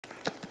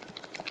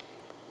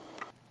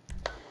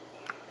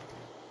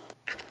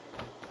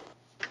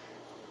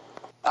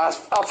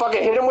I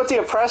fucking hit him with the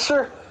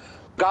oppressor,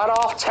 got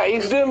off,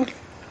 tased him,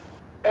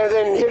 and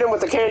then hit him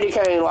with the candy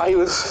cane while he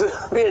was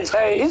being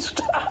tased.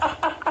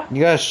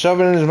 You gotta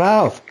shove it in his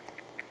mouth.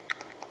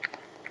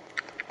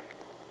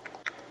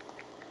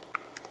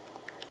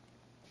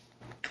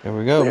 There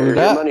we go. There's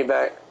your money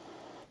back.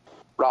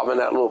 Robbing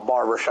that little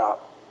barber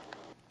shop.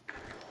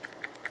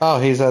 Oh,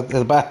 he's at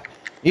the back.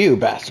 You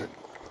bastard.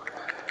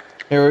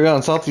 Here we go.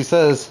 And Salty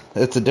says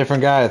it's a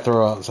different guy I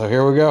throw out. So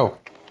here we go.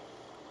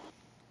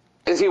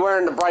 Is he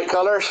wearing the bright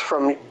colors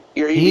from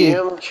your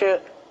EDM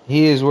shit?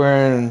 He is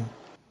wearing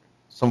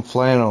some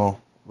flannel,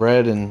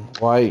 red and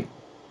white.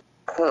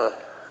 Huh.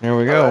 Here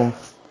we go. Right.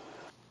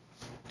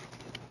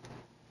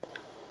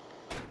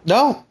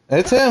 No,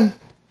 it's him.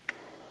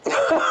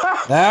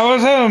 That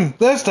was him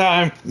this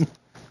time.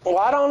 Well,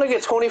 I'd only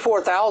get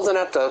 24,000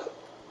 at the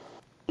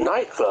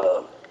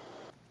nightclub.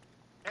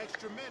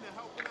 Extra men are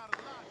helping out a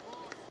lot,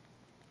 boss.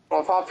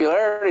 Well,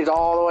 popularity's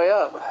all the way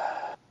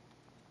up.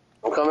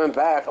 I'm coming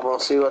back. I'm gonna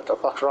see what the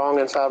fuck's wrong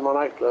inside my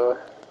nightclub.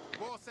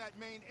 Boss at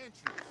main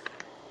entrance.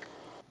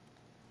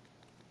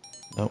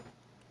 Nope.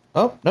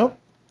 Oh, nope.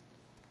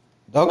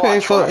 Okay,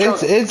 so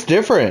it's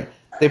different.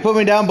 They put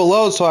me down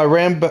below, so I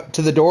ran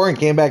to the door and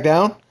came back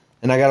down,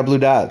 and I got a blue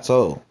dot.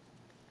 So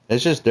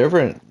it's just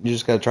different. You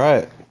just gotta try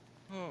it.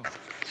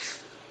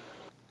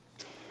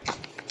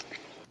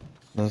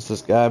 There's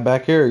this guy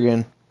back here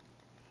again.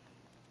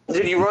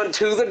 Did you run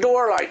to the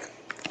door? Like,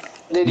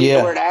 did you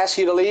where it asked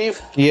you to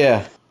leave?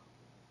 Yeah.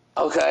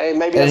 Okay,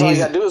 maybe that's all you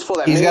gotta do is pull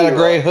that. He's got a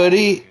gray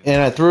hoodie,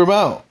 and I threw him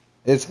out.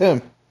 It's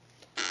him.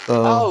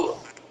 So. Oh,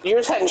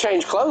 yours hadn't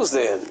changed clothes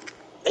then.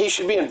 He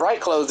should be in bright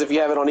clothes if you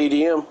have it on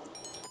EDM.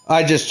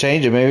 I just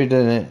changed it. Maybe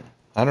didn't.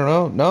 I don't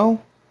know.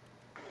 No.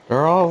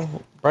 They're all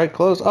bright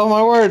clothes. Oh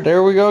my word!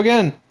 There we go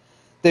again.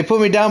 They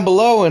put me down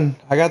below, and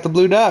I got the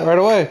blue dot right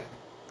away.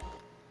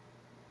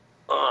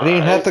 I didn't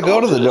even have to go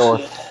to the door.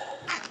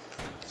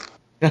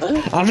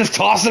 I'm just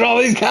tossing all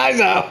these guys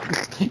out.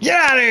 Get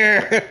out of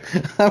here!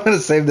 I'm gonna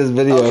save this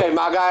video. Okay,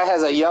 my guy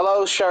has a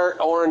yellow shirt,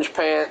 orange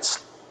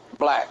pants,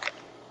 black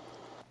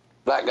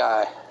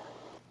guy.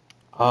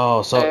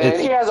 Oh, so and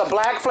he has a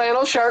black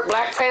flannel shirt,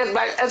 black pants,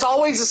 black. It's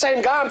always the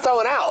same guy I'm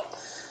throwing out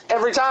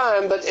every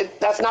time, but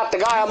that's not the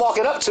guy I'm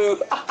walking up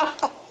to.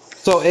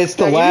 So it's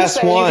the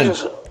last one.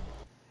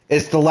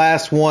 It's the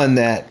last one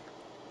that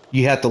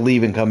you have to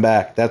leave and come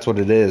back. That's what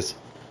it is.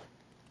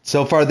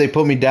 So far, they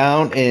put me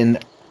down,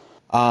 and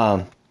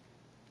the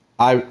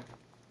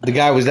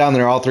guy was down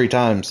there all 3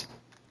 times.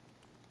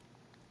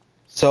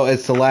 So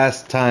it's the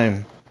last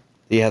time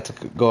you have to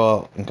go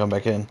out and come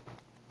back in.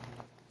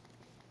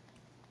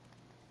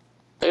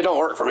 It don't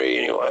work for me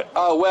anyway.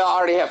 Oh well, I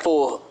already have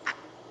full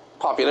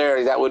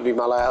popularity. That would be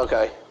my last.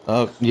 Okay.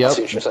 Oh, yep. I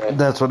see what you're saying.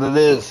 That's what it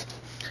is.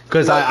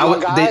 Because my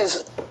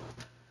guys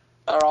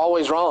are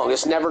always wrong.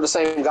 It's never the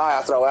same guy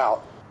I throw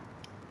out.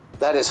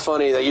 That is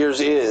funny that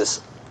yours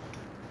is.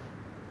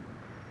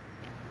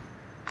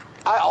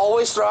 I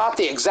always throw out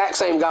the exact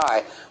same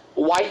guy.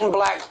 White and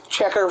black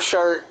checker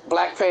shirt,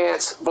 black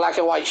pants, black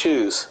and white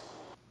shoes.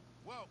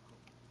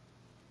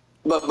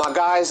 But my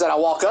guys that I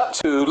walk up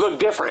to look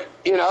different,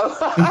 you know?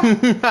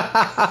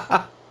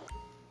 But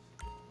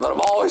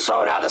I'm always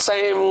throwing out the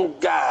same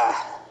guy.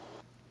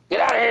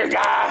 Get out of here,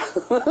 guy.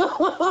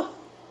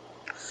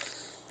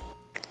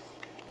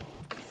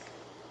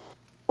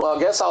 Well, I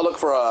guess I'll look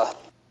for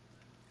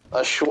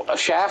a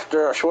shaft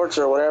or a shorts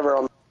or whatever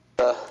on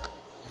the...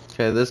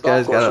 Okay, this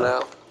guy's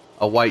got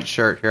a white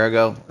shirt. Here I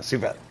go. Let's see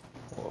that.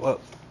 Whoa.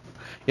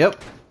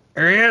 Yep.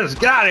 There he is.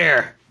 Get out of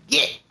here.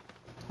 Yeah.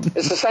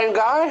 It's the same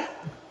guy?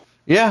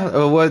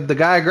 Yeah. What the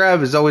guy I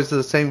grab is always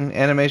the same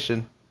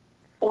animation.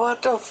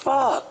 What the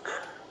fuck?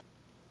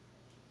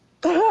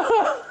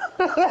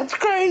 That's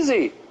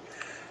crazy.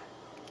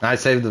 I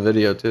saved the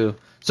video too.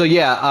 So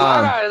yeah.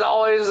 My guy is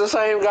always the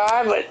same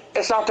guy, but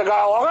it's not the guy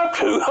I walk up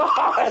to.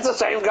 It's the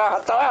same guy I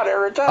throw out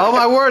every time. Oh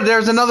my word!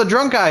 There's another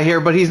drunk guy here,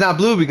 but he's not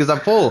blue because I'm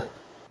full.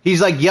 He's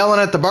like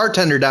yelling at the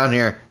bartender down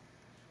here.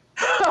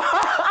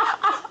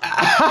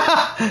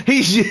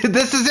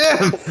 This is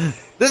him.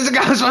 This is the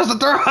guy I'm supposed to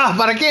throw out,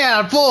 but I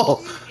can't. I'm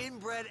full.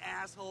 Inbred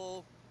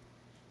asshole.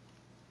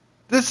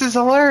 This is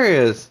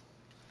hilarious.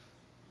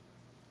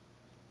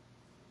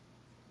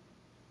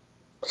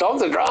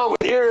 Something's wrong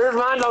with yours.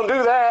 Mine don't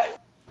do that.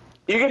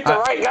 You get the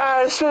right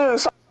guys too.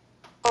 Something's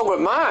wrong with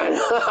mine.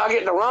 I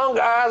get the wrong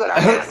guys and I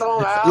can't throw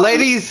them out.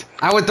 Ladies,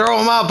 I would throw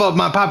them out, but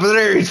my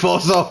popularity's full,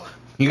 so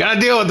you gotta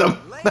deal with them.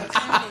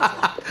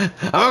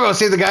 I'm gonna go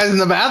see the guys in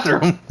the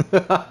bathroom.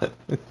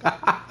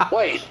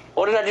 Wait,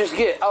 what did I just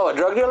get? Oh, a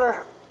drug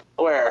dealer?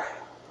 Where?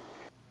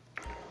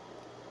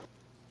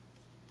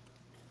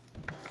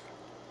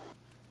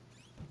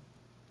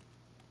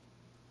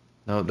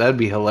 No, that'd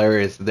be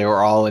hilarious if they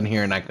were all in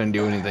here and I couldn't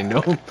do anything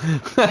to them.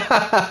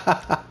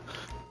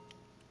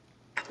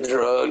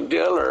 Drug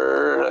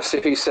dealer. Let's see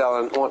if he's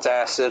wants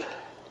acid.